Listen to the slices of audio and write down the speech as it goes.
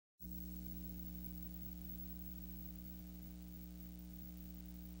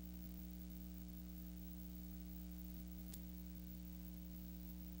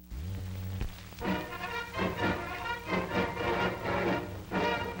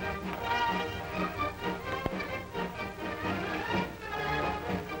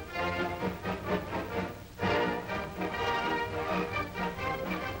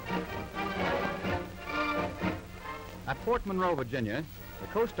Fort Monroe, Virginia, the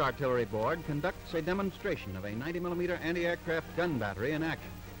Coast Artillery Board conducts a demonstration of a 90mm anti-aircraft gun battery in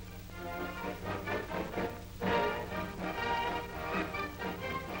action.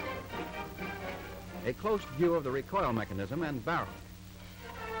 A close view of the recoil mechanism and barrel.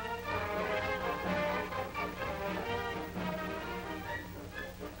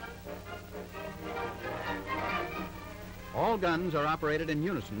 All guns are operated in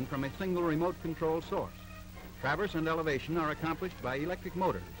unison from a single remote control source. Traverse and elevation are accomplished by electric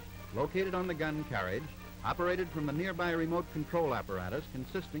motors located on the gun carriage, operated from the nearby remote control apparatus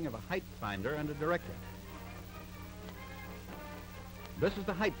consisting of a height finder and a director. This is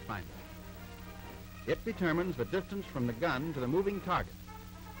the height finder. It determines the distance from the gun to the moving target.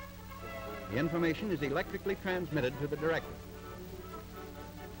 The information is electrically transmitted to the director.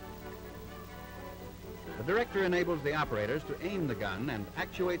 The director enables the operators to aim the gun and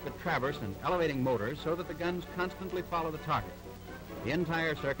actuate the traverse and elevating motors so that the guns constantly follow the target. The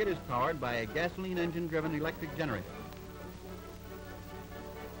entire circuit is powered by a gasoline engine-driven electric generator.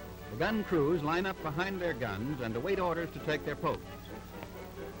 The gun crews line up behind their guns and await orders to take their posts.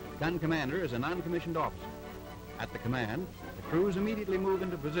 The gun commander is a non-commissioned officer. At the command, the crews immediately move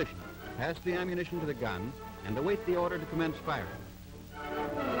into position, pass the ammunition to the gun, and await the order to commence firing.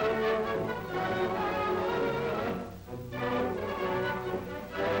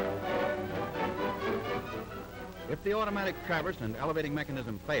 If the automatic traverse and elevating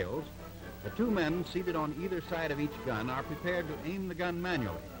mechanism fails, the two men seated on either side of each gun are prepared to aim the gun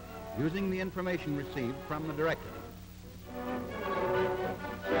manually, using the information received from the director.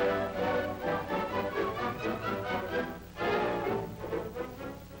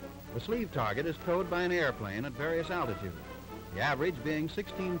 The sleeve target is towed by an airplane at various altitudes, the average being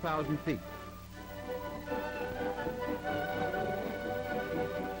 16,000 feet.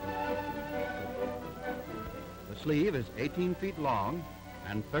 The sleeve is 18 feet long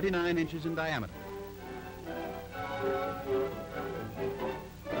and 39 inches in diameter.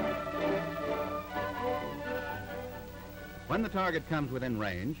 When the target comes within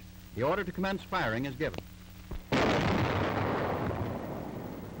range, the order to commence firing is given.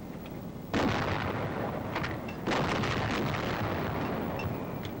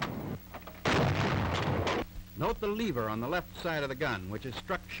 Note the lever on the left side of the gun, which is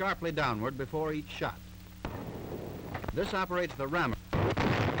struck sharply downward before each shot. This operates the rammer.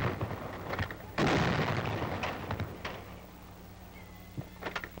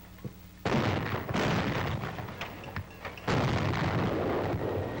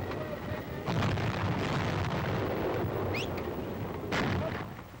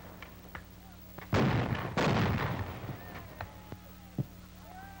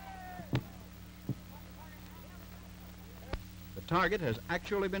 The target has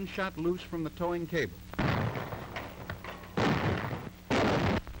actually been shot loose from the towing cable.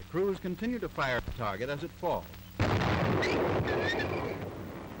 The crews continue to fire at the target as it falls.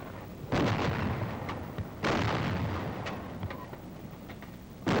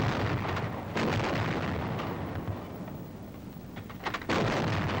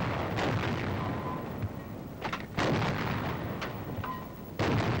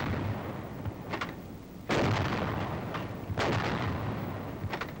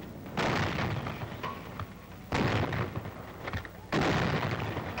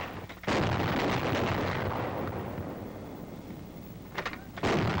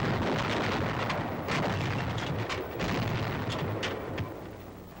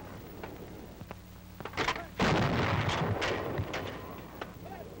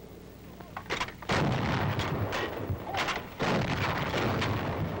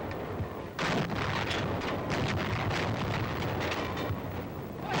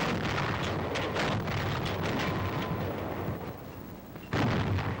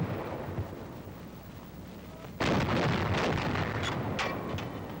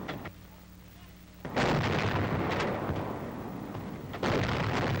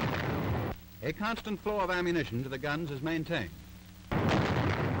 A constant flow of ammunition to the guns is maintained.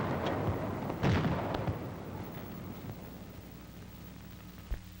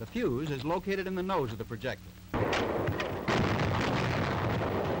 The fuse is located in the nose of the projectile.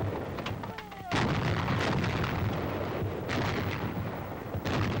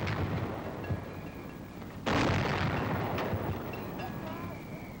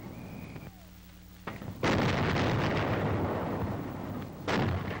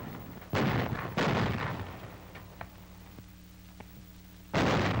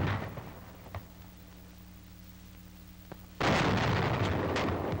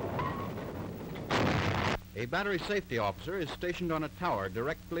 A battery safety officer is stationed on a tower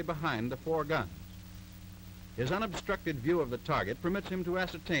directly behind the four guns. His unobstructed view of the target permits him to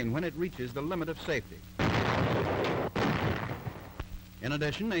ascertain when it reaches the limit of safety. In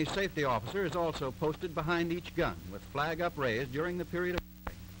addition, a safety officer is also posted behind each gun with flag upraised during the period of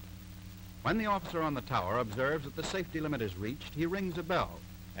firing. When the officer on the tower observes that the safety limit is reached, he rings a bell,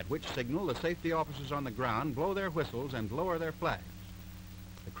 at which signal the safety officers on the ground blow their whistles and lower their flags.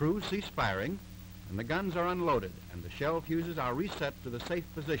 The crews cease firing, and the guns are unloaded, and the shell fuses are reset to the safe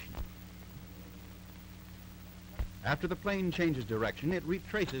position. After the plane changes direction, it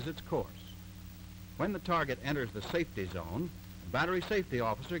retraces its course. When the target enters the safety zone, the battery safety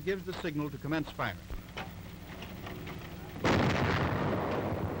officer gives the signal to commence firing.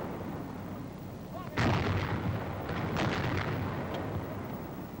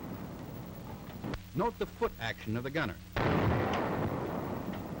 Note the foot action of the gunner.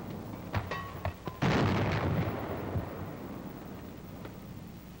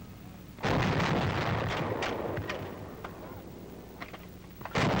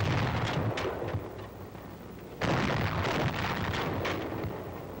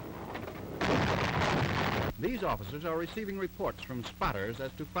 These officers are receiving reports from spotters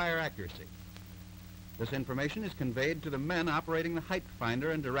as to fire accuracy. This information is conveyed to the men operating the height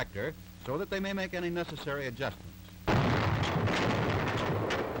finder and director so that they may make any necessary adjustments.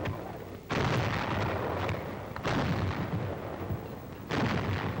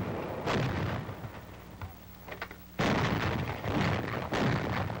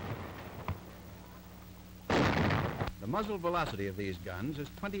 The muzzle velocity of these guns is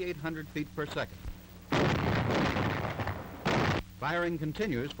 2,800 feet per second. Firing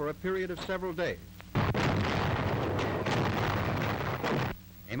continues for a period of several days.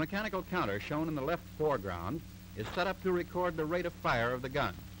 A mechanical counter shown in the left foreground is set up to record the rate of fire of the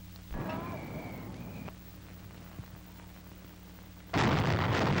gun.